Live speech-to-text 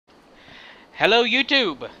Hello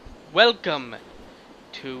YouTube! Welcome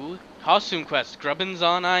to Costume Quest Grubbins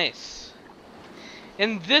on Ice.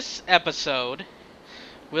 In this episode,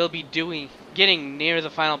 we'll be getting near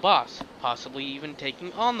the final boss, possibly even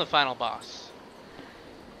taking on the final boss.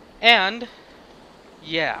 And,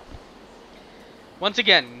 yeah. Once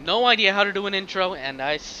again, no idea how to do an intro, and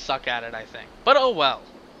I suck at it, I think. But oh well.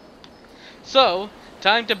 So,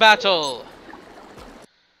 time to battle!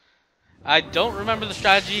 I don't remember the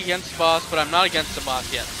strategy against the boss, but I'm not against the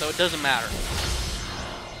boss yet, so it doesn't matter.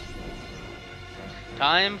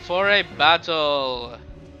 Time for a battle!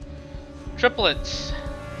 Triplets!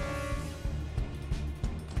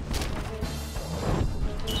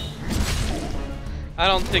 I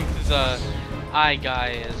don't think the eye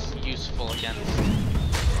guy is useful against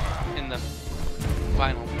in the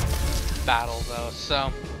final battle though,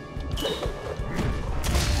 so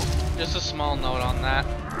just a small note on that.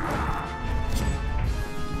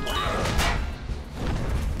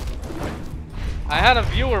 I had a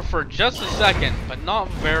viewer for just a second, but not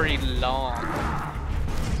very long.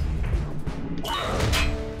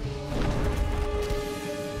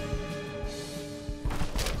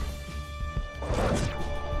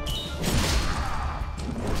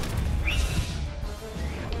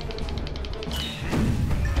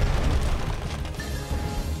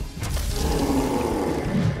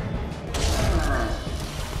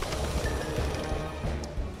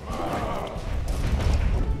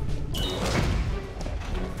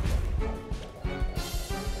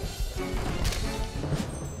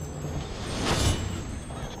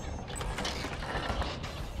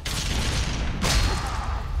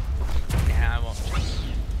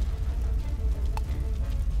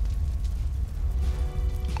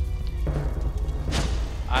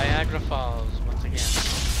 Falls once again.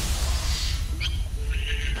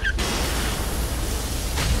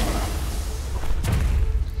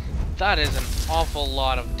 That is an awful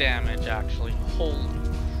lot of damage, actually. Holy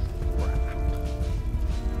crap.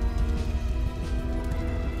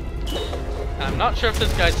 I'm not sure if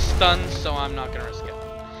this guy's stunned, so I'm not gonna risk it.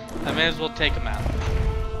 I may as well take him out.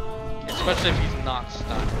 Especially if he's not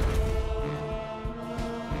stunned.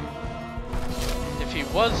 If he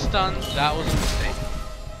was stunned, that was a mistake.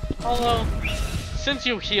 Although, since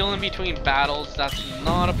you heal in between battles, that's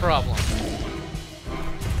not a problem.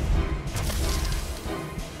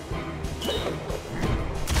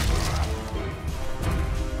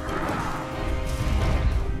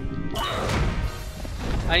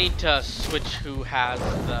 I need to switch who has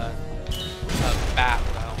the bat,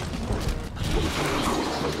 though.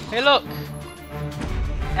 Hey, look!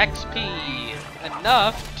 XP!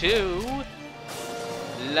 Enough to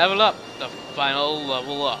level up the final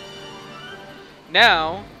level up.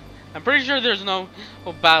 Now, I'm pretty sure there's no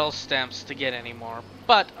battle stamps to get anymore,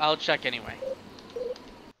 but I'll check anyway.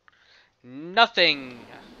 Nothing.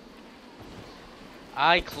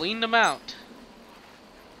 I cleaned them out.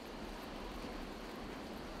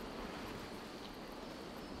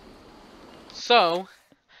 So,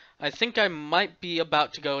 I think I might be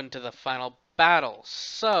about to go into the final battle.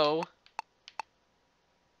 So,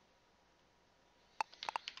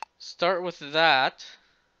 start with that.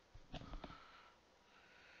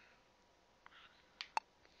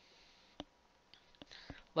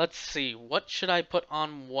 Let's see, what should I put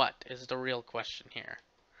on what is the real question here.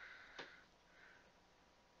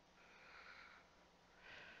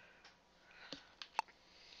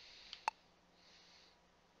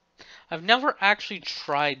 I've never actually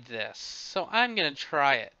tried this, so I'm gonna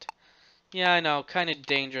try it. Yeah, I know, kind of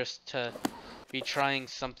dangerous to be trying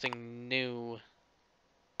something new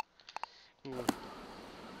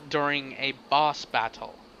during a boss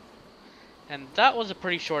battle. And that was a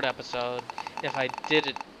pretty short episode, if I did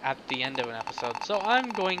it at the end of an episode. So I'm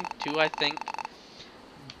going to, I think,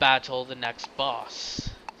 battle the next boss.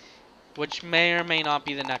 Which may or may not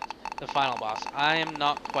be the final boss. I am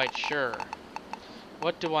not quite sure.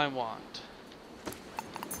 What do I want?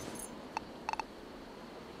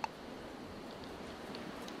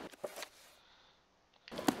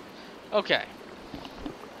 Okay.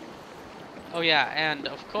 Oh yeah, and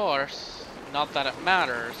of course, not that it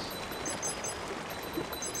matters.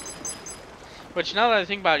 Which, now that I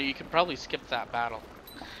think about it, you could probably skip that battle.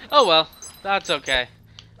 Oh well, that's okay.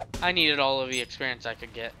 I needed all of the experience I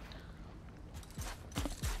could get.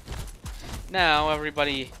 Now,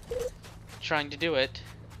 everybody trying to do it.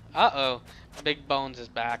 Uh-oh, Big Bones is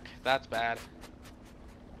back. That's bad.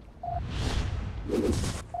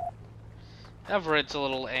 Everett's a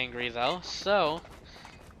little angry, though, so...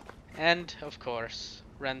 And, of course,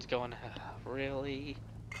 Ren's going, really?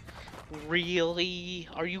 Really?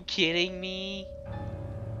 Are you kidding me?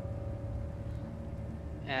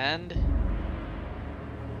 And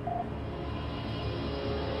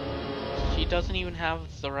doesn't even have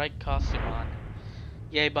the right costume on.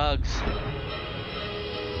 Yay, bugs.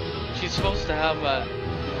 She's supposed to have a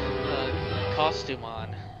costume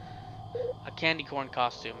on. A candy corn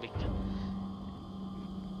costume.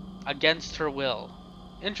 Against her will.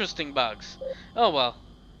 Interesting bugs. Oh well.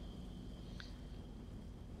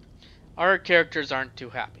 Our characters aren't too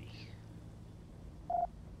happy.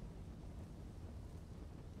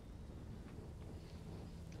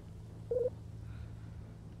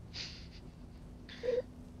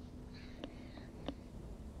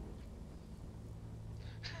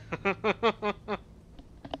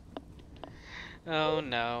 Oh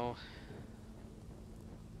no.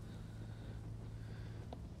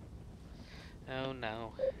 Oh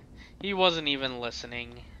no. He wasn't even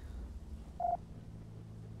listening.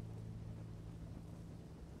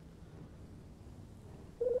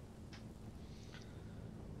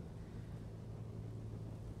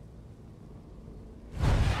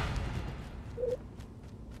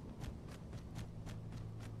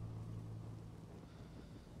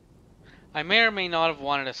 I may or may not have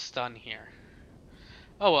wanted a stun here.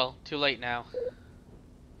 Oh well, too late now.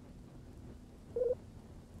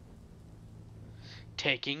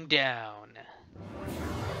 Taking down.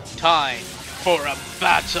 Time for a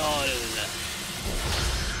battle!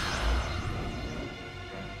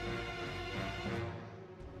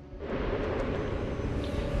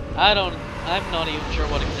 I'm not even sure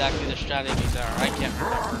what exactly the strategies are. I can't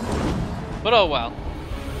remember. But oh well.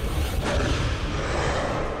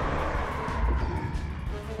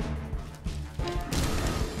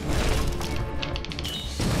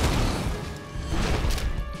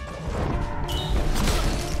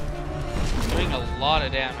 Doing a lot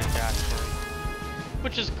of damage actually,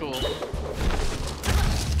 which is cool.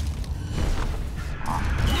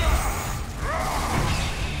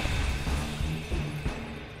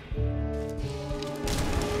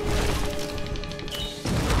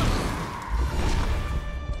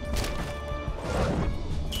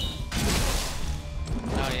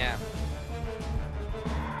 Oh yeah.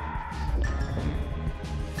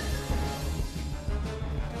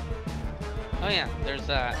 Oh yeah, there's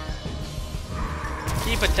that.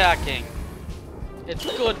 Keep attacking. It's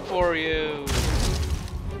good for you.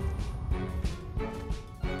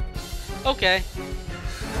 Okay.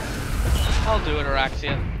 I'll do it,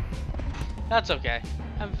 Araxia. That's okay.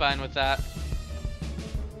 I'm fine with that.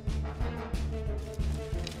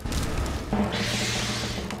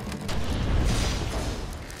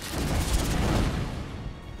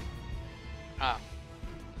 Ah.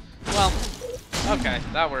 Well, okay,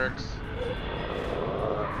 that works.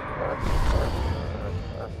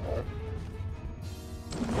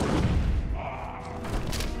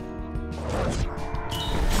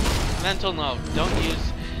 Mental note, don't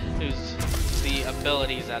use the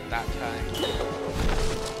abilities at that time.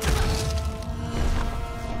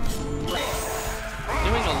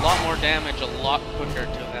 Doing a lot more damage a lot quicker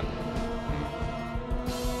to them.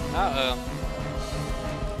 Uh-oh.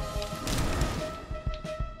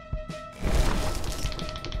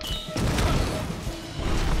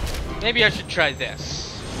 Maybe I should try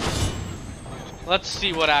this. Let's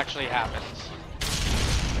see what actually happens.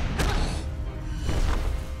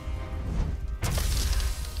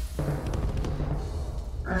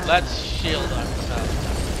 Let's shield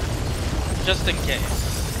ourselves, just in case.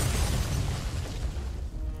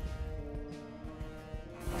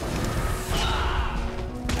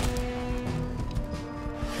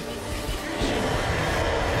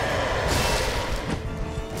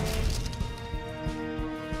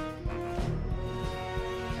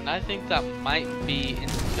 And I think that might be in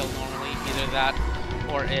kill normally, either that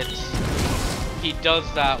or he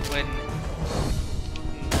does that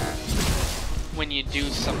when you do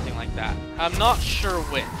something like that. I'm not sure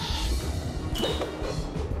which.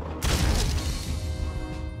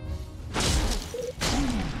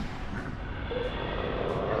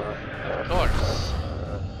 Of course.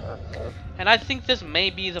 And I think this may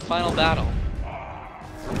be the final battle.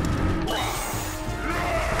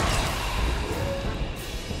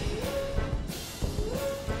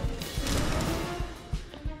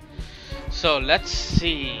 So let's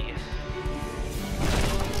see.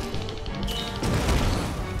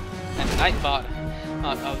 Nightbot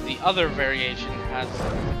of the other variation has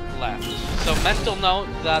left. So mental note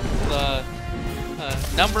that the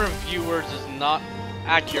number of viewers is not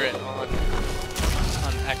accurate on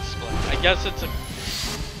XSplit. I guess it's a...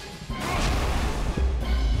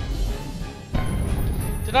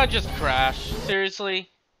 Did I just crash?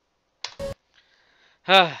 Seriously?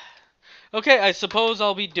 Okay, I suppose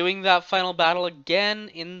I'll be doing that final battle again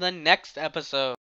in the next episode.